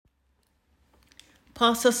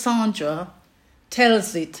Pastor Sandra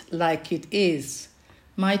tells it like it is.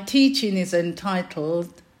 My teaching is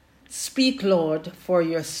entitled, Speak, Lord, for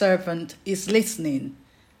your servant is listening.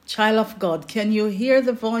 Child of God, can you hear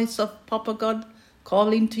the voice of Papa God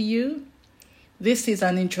calling to you? This is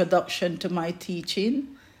an introduction to my teaching,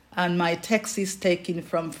 and my text is taken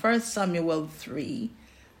from 1 Samuel 3,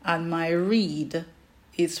 and my read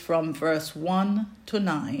is from verse 1 to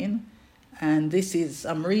 9, and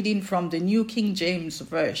I'm reading from the New King James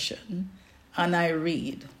Version, and I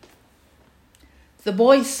read, The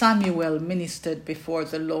boy Samuel ministered before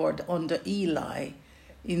the Lord under Eli.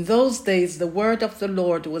 In those days the word of the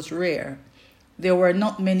Lord was rare. There were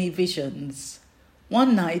not many visions.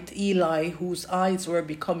 One night Eli, whose eyes were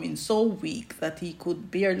becoming so weak that he could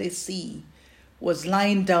barely see, was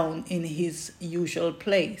lying down in his usual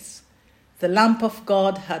place. The lamp of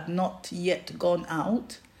God had not yet gone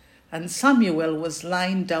out, and Samuel was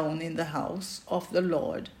lying down in the house of the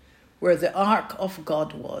Lord, where the ark of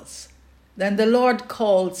God was. Then the Lord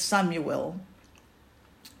called Samuel,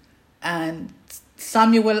 and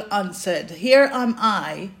Samuel answered, Here am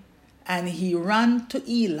I. And he ran to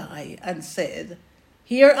Eli and said,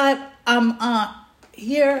 Here I am,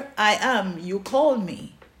 you call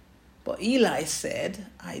me. But Eli said,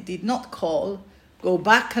 I did not call. Go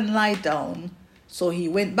back and lie down. So he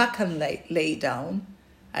went back and lay down.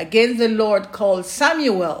 Again the Lord called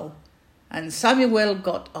Samuel. And Samuel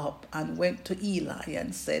got up and went to Eli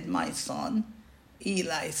and said, My son.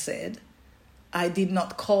 Eli said, I did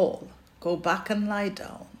not call. Go back and lie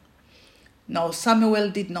down. Now Samuel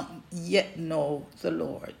did not yet know the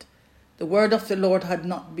Lord. The word of the Lord had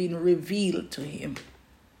not been revealed to him.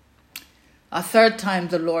 A third time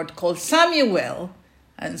the Lord called Samuel,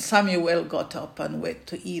 and Samuel got up and went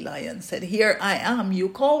to Eli and said, Here I am, you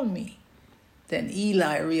call me. Then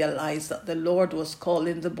Eli realized that the Lord was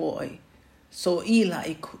calling the boy. So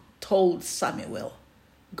Eli told Samuel,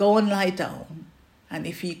 Go and lie down, and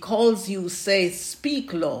if he calls you, say,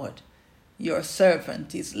 Speak, Lord, your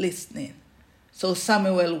servant is listening. So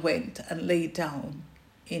Samuel went and lay down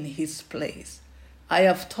in his place. I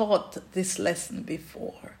have taught this lesson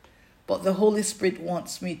before, but the Holy Spirit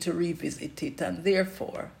wants me to revisit it, and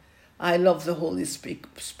therefore I love the Holy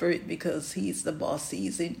Spirit because he's the boss,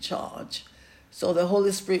 he's in charge. So the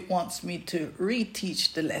Holy Spirit wants me to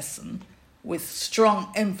reteach the lesson with strong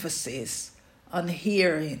emphasis on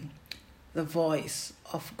hearing the voice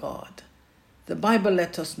of God. The Bible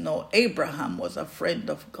let us know Abraham was a friend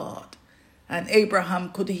of God, and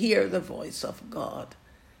Abraham could hear the voice of God.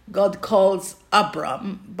 God calls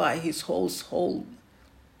Abram by his household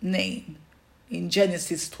name in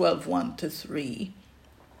Genesis 12:1-3.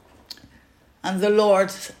 And the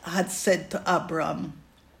Lord had said to Abram,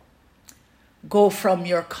 Go from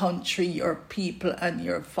your country, your people, and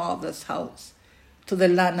your father's house to the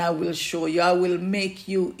land I will show you. I will make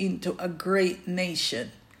you into a great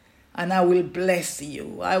nation, and I will bless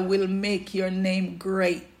you. I will make your name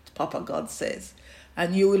great, Papa God says,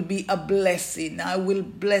 and you will be a blessing. I will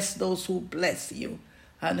bless those who bless you,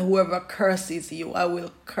 and whoever curses you, I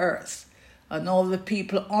will curse. And all the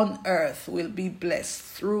people on earth will be blessed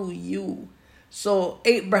through you. So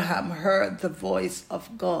Abraham heard the voice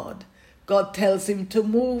of God. God tells him to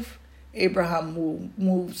move. Abraham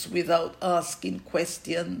moves without asking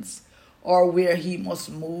questions or where he must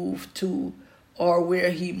move to or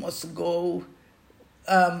where he must go,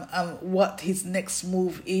 and what his next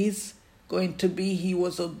move is going to be. He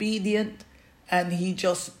was obedient, and he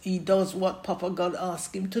does what Papa God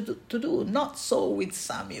asked him to do. Not so with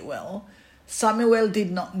Samuel. Samuel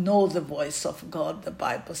did not know the voice of God, the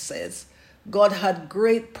Bible says. God had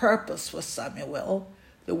great purpose for Samuel.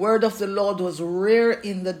 The word of the Lord was rare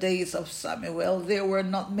in the days of Samuel. There were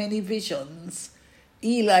not many visions.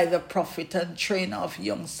 Eli, the prophet and trainer of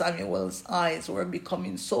young Samuel's eyes were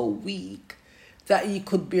becoming so weak that he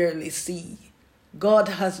could barely see. God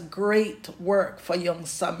has great work for young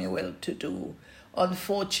Samuel to do.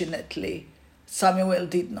 Unfortunately, Samuel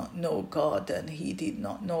did not know God, and he did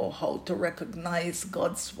not know how to recognize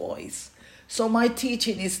God's voice. So my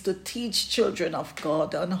teaching is to teach children of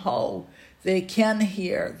God on how they can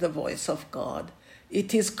hear the voice of God.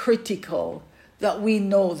 It is critical that we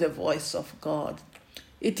know the voice of God.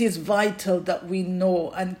 It is vital that we know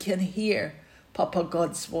and can hear Papa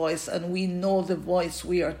God's voice, and we know the voice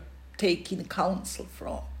we are taking counsel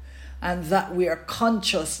from, and that we are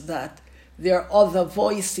conscious that there are other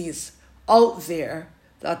voices out there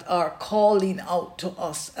that are calling out to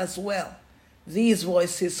us as well. These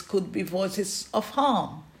voices could be voices of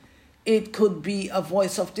harm. It could be a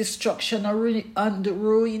voice of destruction and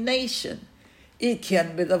ruination. It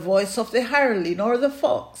can be the voice of the hireling or the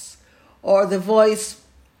fox, or the voice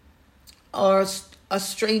or a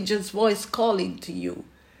stranger's voice calling to you.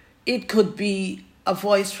 It could be a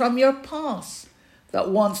voice from your past that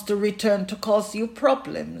wants to return to cause you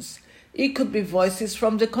problems. It could be voices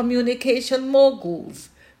from the communication moguls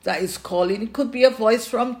that is calling. It could be a voice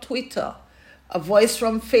from Twitter, a voice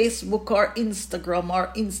from Facebook or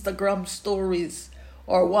Instagram stories,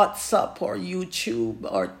 or WhatsApp or YouTube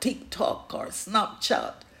or TikTok or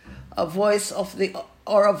Snapchat, a voice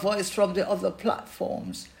from the other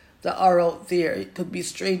platforms that are out there. It could be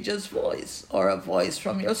stranger's voice or a voice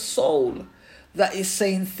from your soul that is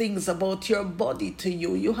saying things about your body to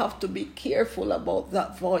you. You have to be careful about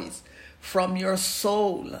that voice from your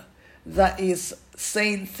soul that is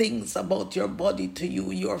saying things about your body to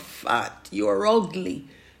you. You're fat, you're ugly,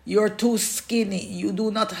 you're too skinny, you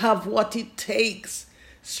do not have what it takes.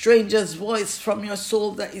 Stranger's voice from your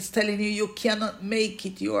soul that is telling you you cannot make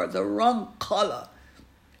it, you are the wrong color,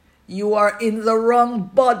 you are in the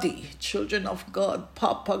wrong body. Children of God,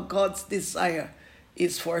 Papa God's desire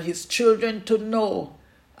is for his children to know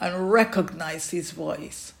and recognize his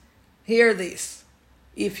voice. Hear this.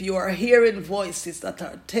 If you are hearing voices that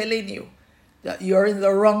are telling you that you're in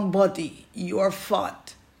the wrong body, you're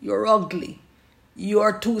fat, you're ugly,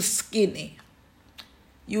 you're too skinny,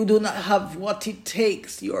 you do not have what it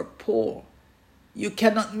takes, you're poor, you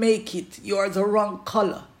cannot make it, you're the wrong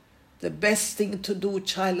color, the best thing to do,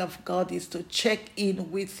 child of God, is to check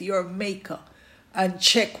in with your Maker and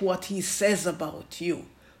check what he says about you.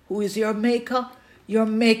 Who is your Maker? Your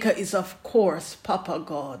Maker is, of course, Papa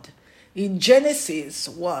God. In Genesis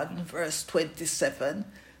 1, verse 27,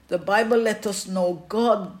 the Bible let us know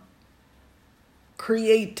God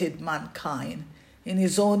created mankind in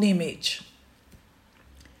his own image.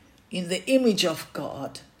 In the image of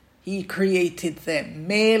God, he created them,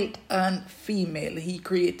 male and female, he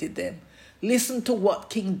created them. Listen to what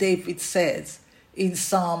King David says in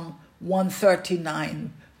Psalm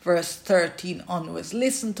 139, verse 13 onwards.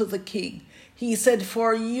 Listen to the king. He said,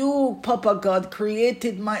 "For you, Papa God,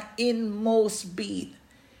 created my inmost being.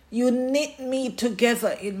 You knit me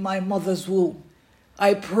together in my mother's womb.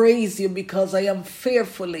 I praise you because I am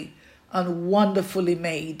fearfully and wonderfully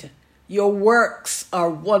made. Your works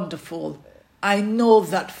are wonderful. I know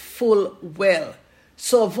that full well."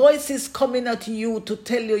 So a voice is coming at you to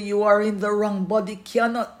tell you you are in the wrong body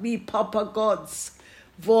cannot be Papa God's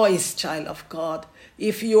voice, child of God.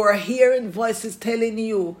 If you are hearing voices telling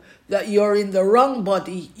you that you're in the wrong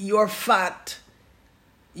body, you're fat,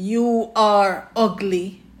 you are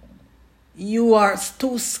ugly, you are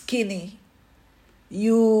too skinny,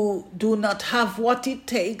 you do not have what it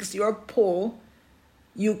takes, you're poor,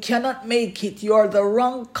 you cannot make it, you're the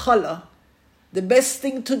wrong color, the best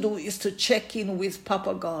thing to do is to check in with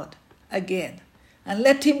Papa God again and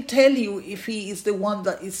let him tell you if he is the one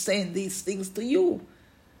that is saying these things to you.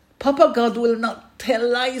 Papa God will not tell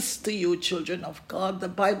lies to you, children of God. The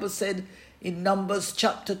Bible said in Numbers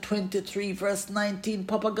chapter 23, verse 19,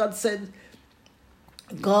 Papa God said,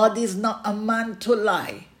 God is not a man to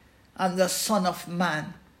lie, and the Son of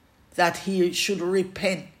Man that he should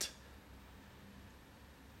repent.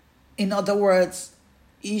 In other words,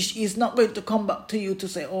 he's not going to come back to you to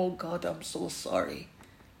say, "Oh God, I'm so sorry.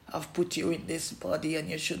 I've put you in this body and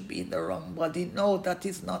you should be in the wrong body." No, that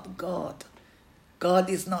is not God.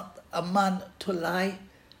 God is not a man to lie,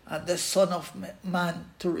 and the Son of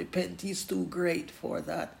Man to repent. He's too great for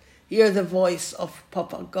that. Hear the voice of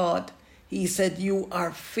Papa God. He said, "You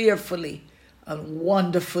are fearfully and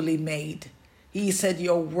wonderfully made." He said,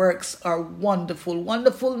 "Your works are wonderful."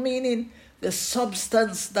 Wonderful meaning the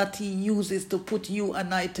substance that he uses to put you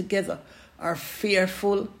and I together are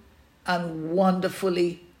fearful and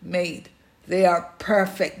wonderfully made. They are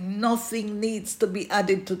perfect. Nothing needs to be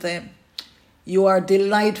added to them. You are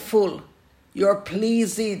delightful. You're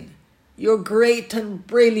pleasing. You're great and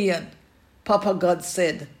brilliant, Papa God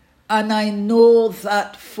said. And I know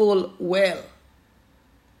that full well.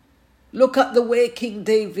 Look at the way King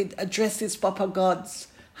David addresses Papa God's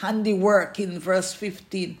handiwork in verse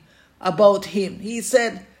 15 about him. He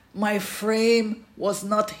said, "My frame was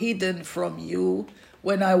not hidden from you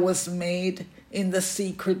when I was made in the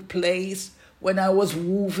secret place, when I was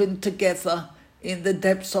woven together in the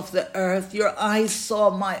depths of the earth. Your eyes saw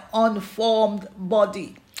my unformed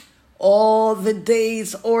body, all the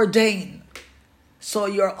days ordained." So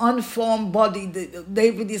your unformed body,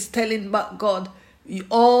 David is telling back God,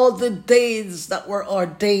 all the days that were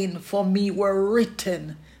ordained for me were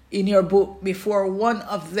written in your book before one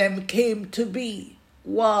of them came to be.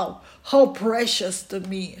 Wow, how precious to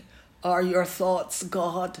me are your thoughts,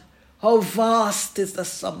 God. How vast is the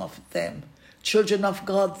sum of them. Children of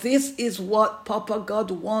God, this is what Papa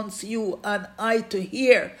God wants you and I to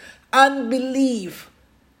hear and believe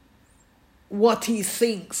what he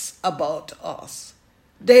thinks about us.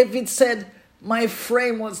 David said, my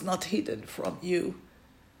frame was not hidden from you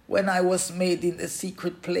when I was made in the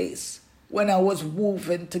secret place, when I was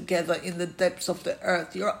woven together in the depths of the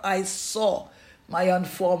earth. Your eyes saw my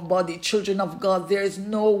unformed body. Children of God, there is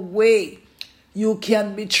no way you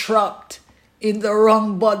can be trapped in the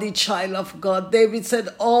wrong body, child of God. David said,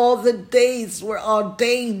 all the days were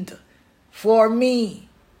ordained for me,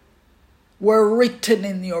 were written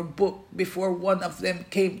in your book before one of them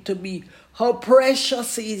came to me. How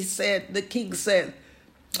precious, he said, the king said,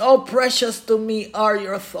 how precious to me are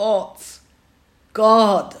your thoughts.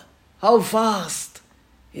 God, how vast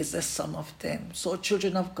is the sum of them. So,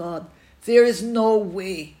 children of God, there is no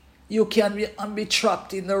way you can be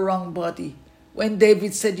trapped in the wrong body. When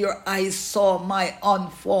David said, your eyes saw my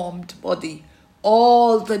unformed body,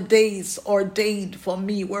 all the days ordained for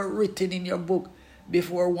me were written in your book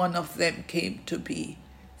before one of them came to be.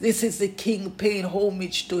 This is the king paying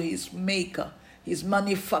homage to his maker, his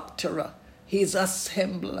manufacturer, his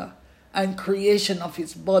assembler, and creation of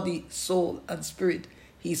his body, soul, and spirit.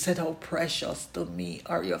 He said, how precious to me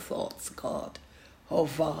are your thoughts, God. How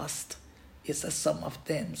vast is the sum of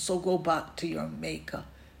them. So go back to your maker,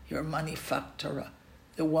 your manufacturer,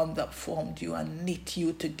 the one that formed you and knit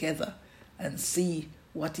you together, and see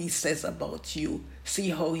what he says about you. See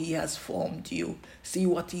how he has formed you. See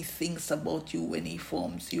what he thinks about you when he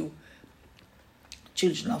forms you.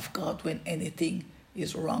 Children of God, when anything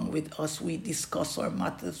is wrong with us, we discuss our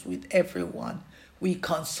matters with everyone. We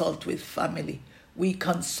consult with family. We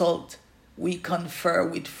confer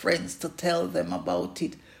with friends to tell them about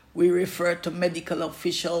it. We refer to medical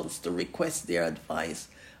officials to request their advice.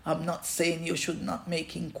 I'm not saying you should not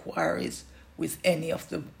make inquiries with any of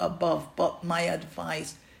the above, but my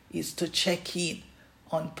advice is to check in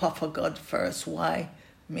on Papa God first. Why?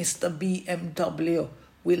 Mr. BMW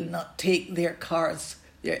will not take their cars,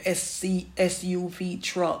 their SUV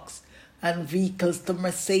trucks and vehicles to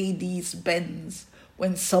Mercedes-Benz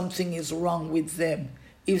when something is wrong with them.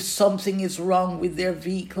 If something is wrong with their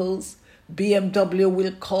vehicles, BMW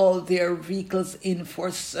will call their vehicles in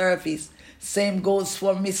for service. Same goes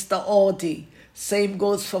for Mr. Audi. Same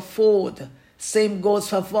goes for Ford. Same goes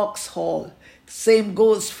for Vauxhall. Same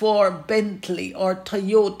goes for Bentley or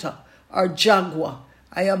Toyota or Jaguar.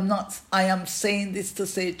 I am saying this to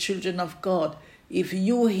say, children of God, if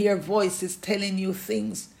you hear voices telling you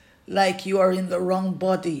things like you are in the wrong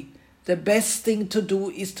body, the best thing to do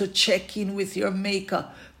is to check in with your maker.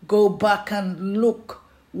 Go back and look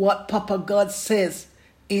what Papa God says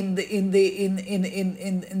in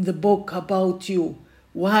the book about you.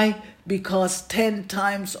 Why? Because 10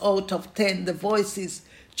 times out of 10, the voices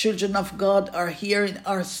children of God are hearing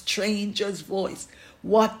are stranger's voice.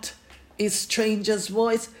 What is stranger's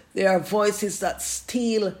voice? They are voices that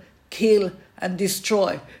steal, kill, and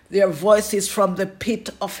destroy. They are voices from the pit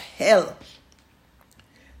of hell.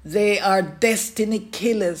 They are destiny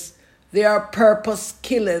killers. They are purpose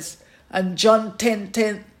killers. And John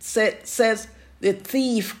 10:10 says, the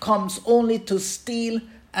thief comes only to steal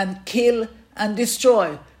and kill and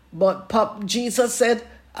destroy. But Jesus said,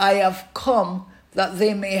 I have come that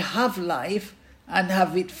they may have life and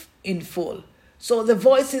have it in full. So the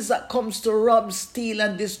voices that comes to rob, steal,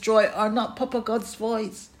 and destroy are not Papa God's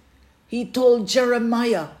voice. He told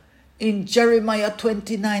Jeremiah in Jeremiah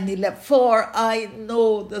 29:11, for I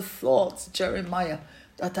know the thoughts, Jeremiah,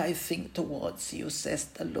 that I think towards you, says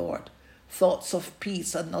the Lord. Thoughts of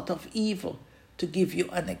peace and not of evil, to give you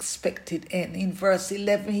an expected end. In verse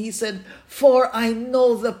 11, he said, for I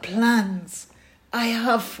know the plans I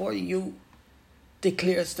have for you,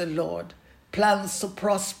 declares the Lord. Plans to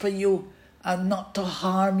prosper you and not to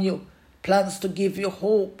harm you. Plans to give you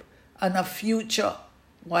hope and a future.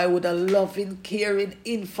 Why would a loving, caring,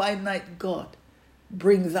 infinite God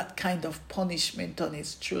bring that kind of punishment on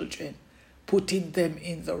his children, putting them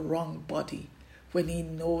in the wrong body, when he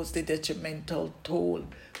knows the detrimental toll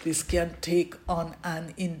this can take on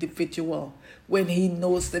an individual, when he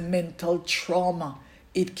knows the mental trauma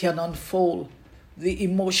it can unfold, the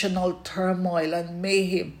emotional turmoil and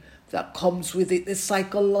mayhem that comes with it, the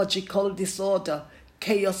psychological disorder,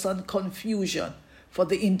 chaos and confusion for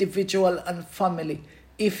the individual and family.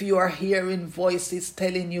 If you are hearing voices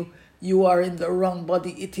telling you you are in the wrong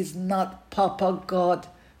body, it is not Papa God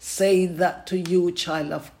saying that to you,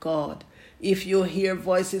 child of God. If you hear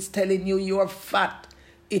voices telling you you're fat,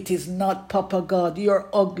 it is not Papa God. You're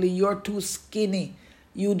ugly, you're too skinny,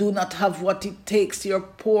 you do not have what it takes, you're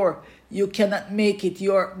poor, you cannot make it,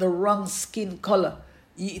 you're the wrong skin color.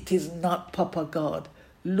 It is not Papa God.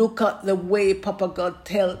 Look at the way Papa God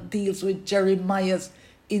deals with Jeremiah's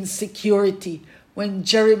insecurity. When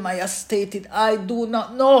Jeremiah stated, I do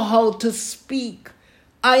not know how to speak.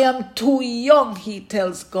 I am too young, he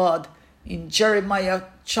tells God. In Jeremiah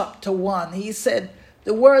chapter 1, he said,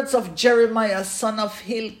 the words of Jeremiah, son of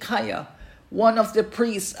Hilkiah, one of the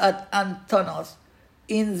priests at Antonos,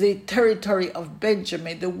 in the territory of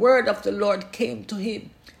Benjamin, the word of the Lord came to him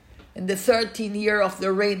in the 13th year of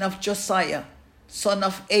the reign of Josiah, son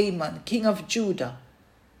of Amon, king of Judah,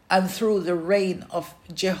 and through the reign of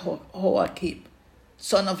Jehoiakim,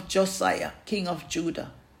 son of Josiah, king of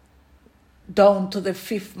Judah, down to the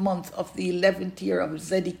 5th month of the 11th year of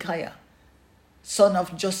Zedekiah, son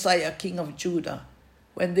of Josiah, king of Judah,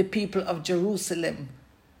 when the people of Jerusalem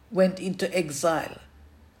went into exile.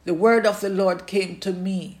 The word of the Lord came to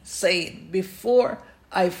me, saying, before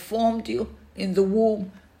I formed you in the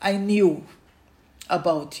womb, I knew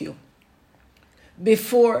about you.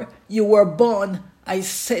 Before you were born, I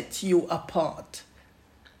set you apart.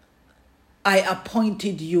 I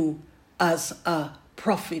appointed you as a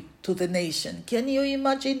prophet to the nation. Can you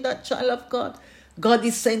imagine that, child of God? God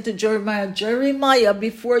is saying to Jeremiah, Jeremiah,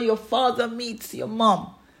 before your father meets your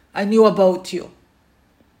mom, I knew about you.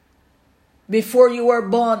 Before you were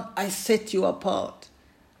born, I set you apart.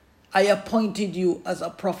 I appointed you as a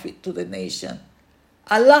prophet to the nation.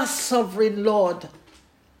 Alas, sovereign Lord,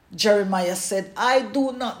 Jeremiah said, I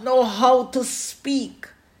do not know how to speak.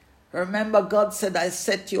 Remember, God said, I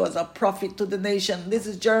set you as a prophet to the nation. This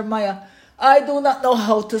is Jeremiah. I do not know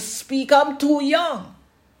how to speak. I'm too young.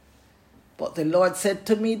 But the Lord said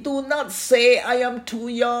to me, do not say I am too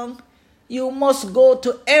young. You must go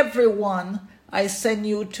to everyone I send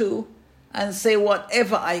you to and say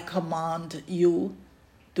whatever I command you.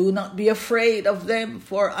 Do not be afraid of them,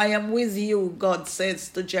 for I am with you, God says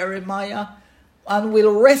to Jeremiah, and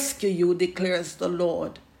will rescue you, declares the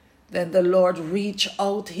Lord. Then the Lord reached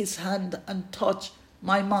out his hand and touched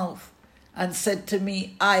my mouth and said to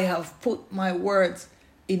me, I have put my words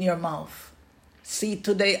in your mouth. See,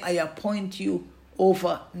 today I appoint you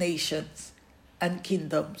over nations and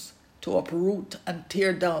kingdoms to uproot and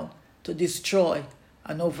tear down, to destroy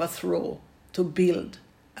and overthrow, to build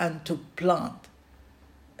and to plant.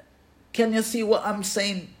 Can you see what I'm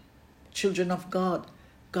saying, children of God?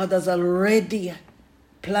 God has already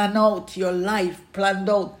planned out your life, planned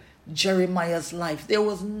out Jeremiah's life. There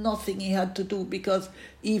was nothing he had to do, because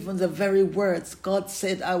even the very words, God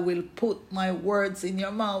said, I will put my words in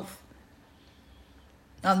your mouth.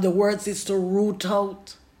 And the words is to root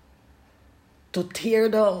out, to tear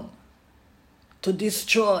down, to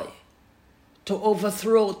destroy, to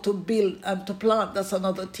overthrow, to build, and to plant. That's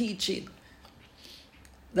another teaching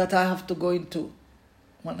that I have to go into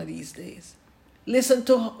one of these days. Listen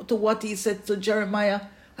to what he said to Jeremiah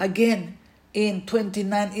again in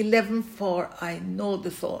 29:11. For I know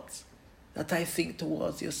the thoughts that I think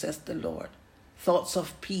towards you, says the Lord. Thoughts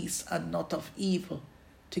of peace and not of evil,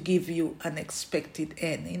 to give you an expected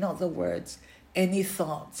end. In other words, any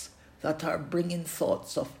thoughts that are bringing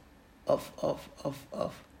thoughts of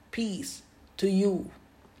peace to you,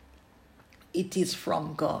 it is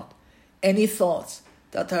from God. Any thoughts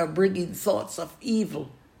that are bringing thoughts of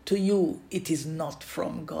evil to you, it is not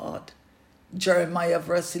from God. Jeremiah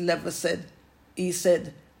verse 11 said, he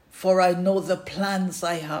said, for I know the plans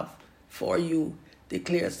I have for you,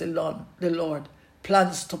 declares the Lord.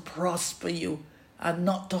 Plans to prosper you and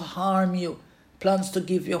not to harm you. Plans to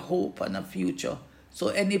give you hope and a future. So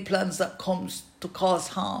any plans that comes to cause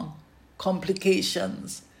harm,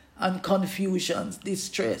 complications and confusions,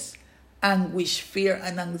 distress, anguish, fear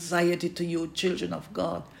and anxiety to you, children of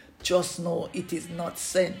God, just know it is not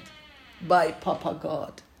sent by Papa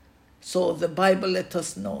God. So the Bible let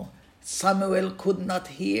us know Samuel could not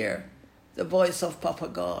hear the voice of Papa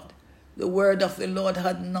God. The word of the Lord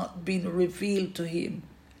had not been revealed to him.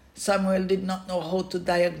 Samuel did not know how to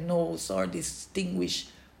diagnose or distinguish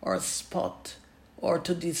or spot or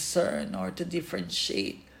to discern or to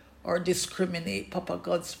differentiate or discriminate Papa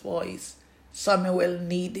God's voice. Samuel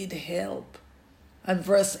needed help. And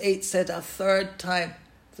verse 8 said, a third time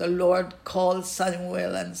the Lord called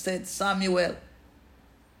Samuel and said, Samuel.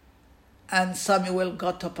 And Samuel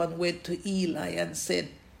got up and went to Eli and said,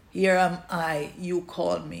 here am I, you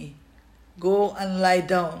call me. Go and lie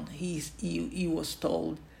down, he was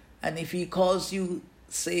told. And if he calls you,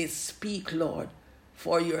 say, speak, Lord,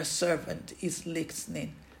 for your servant is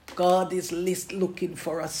listening. God is looking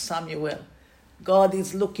for a Samuel. God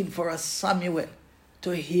is looking for a Samuel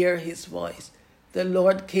to hear his voice. The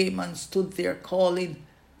Lord came and stood there calling,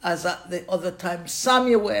 as at the other time,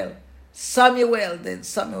 Samuel, Samuel. Then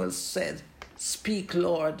Samuel said, Speak,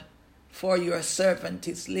 Lord, for your servant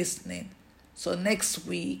is listening. So next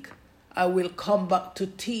week, I will come back to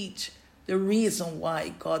teach the reason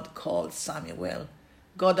why God called Samuel.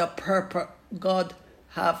 God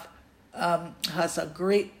has a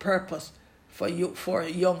great purpose for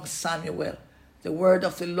young Samuel. The word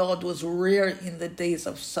of the Lord was rare in the days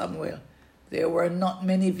of Samuel. There were not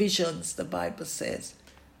many visions, the Bible says.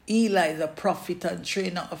 Eli, the prophet and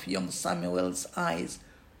trainer of young Samuel's eyes,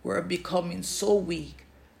 were becoming so weak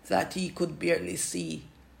that he could barely see.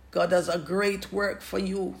 God has a great work for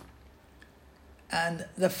you. And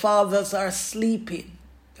the fathers are sleeping.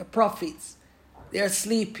 The prophets, they're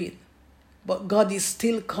sleeping. But God is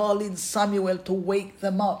still calling Samuel to wake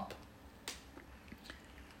them up.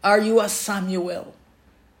 Are you a Samuel?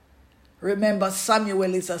 Remember,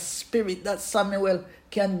 Samuel is a spirit. That Samuel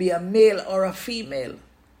can be a male or a female.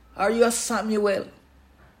 Are you a Samuel?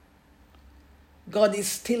 God is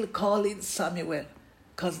still calling Samuel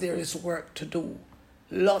because there is work to do.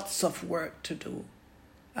 Lots of work to do.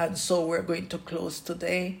 And so we're going to close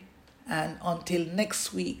today. And until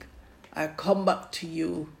next week, I come back to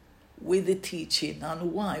you with the teaching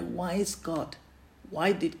on why. Why is God?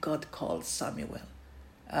 Why did God call Samuel?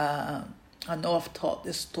 I know I've taught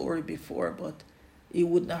this story before, but it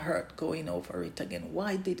wouldn't hurt going over it again.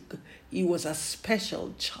 Why did he was a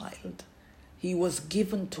special child? He was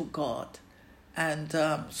given to God. And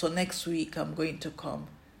so next week I'm going to come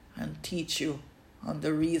and teach you on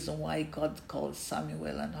the reason why God called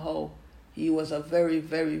Samuel and how he was a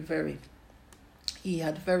he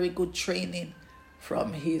had very good training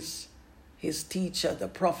from his teacher, the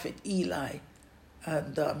prophet Eli.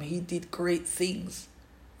 And he did great things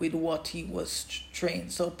with what he was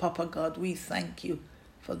trained. So, Papa God, we thank you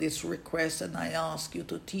for this request, and I ask you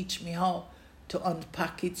to teach me how to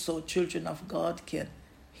unpack it so children of God can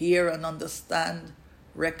hear and understand,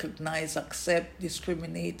 recognize, accept,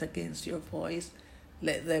 discriminate against your voice.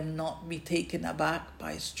 Let them not be taken aback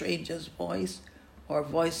by strangers' voice or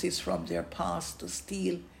voices from their past to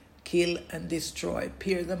steal, kill, and destroy.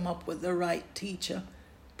 Pair them up with the right teacher.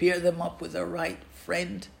 Pair them up with the right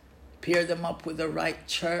friend. Pair them up with the right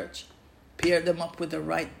church. Pair them up with the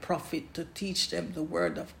right prophet to teach them the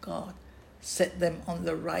word of God. Set them on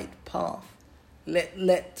the right path.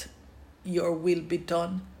 Let your will be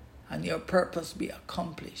done and your purpose be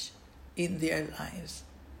accomplished in their lives.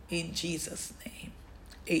 In Jesus' name,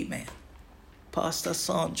 amen. Pastor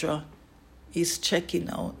Sandra is checking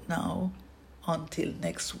out now until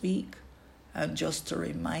next week. And just to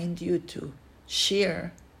remind you to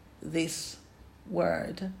share this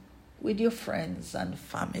word with your friends and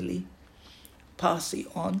family. Pass it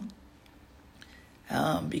on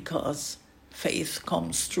because faith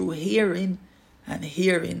comes through hearing and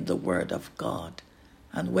hearing the word of God.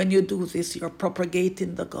 And when you do this, you're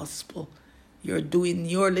propagating the gospel. You're doing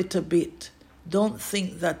your little bit. Don't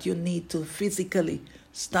think that you need to physically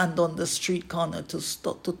stand on the street corner to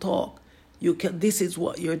talk. You can. This is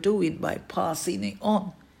what you're doing by passing it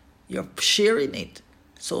on. You're sharing it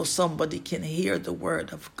so somebody can hear the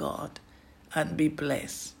word of God and be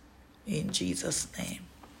blessed. In Jesus' name,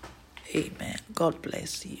 amen. God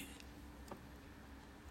bless you.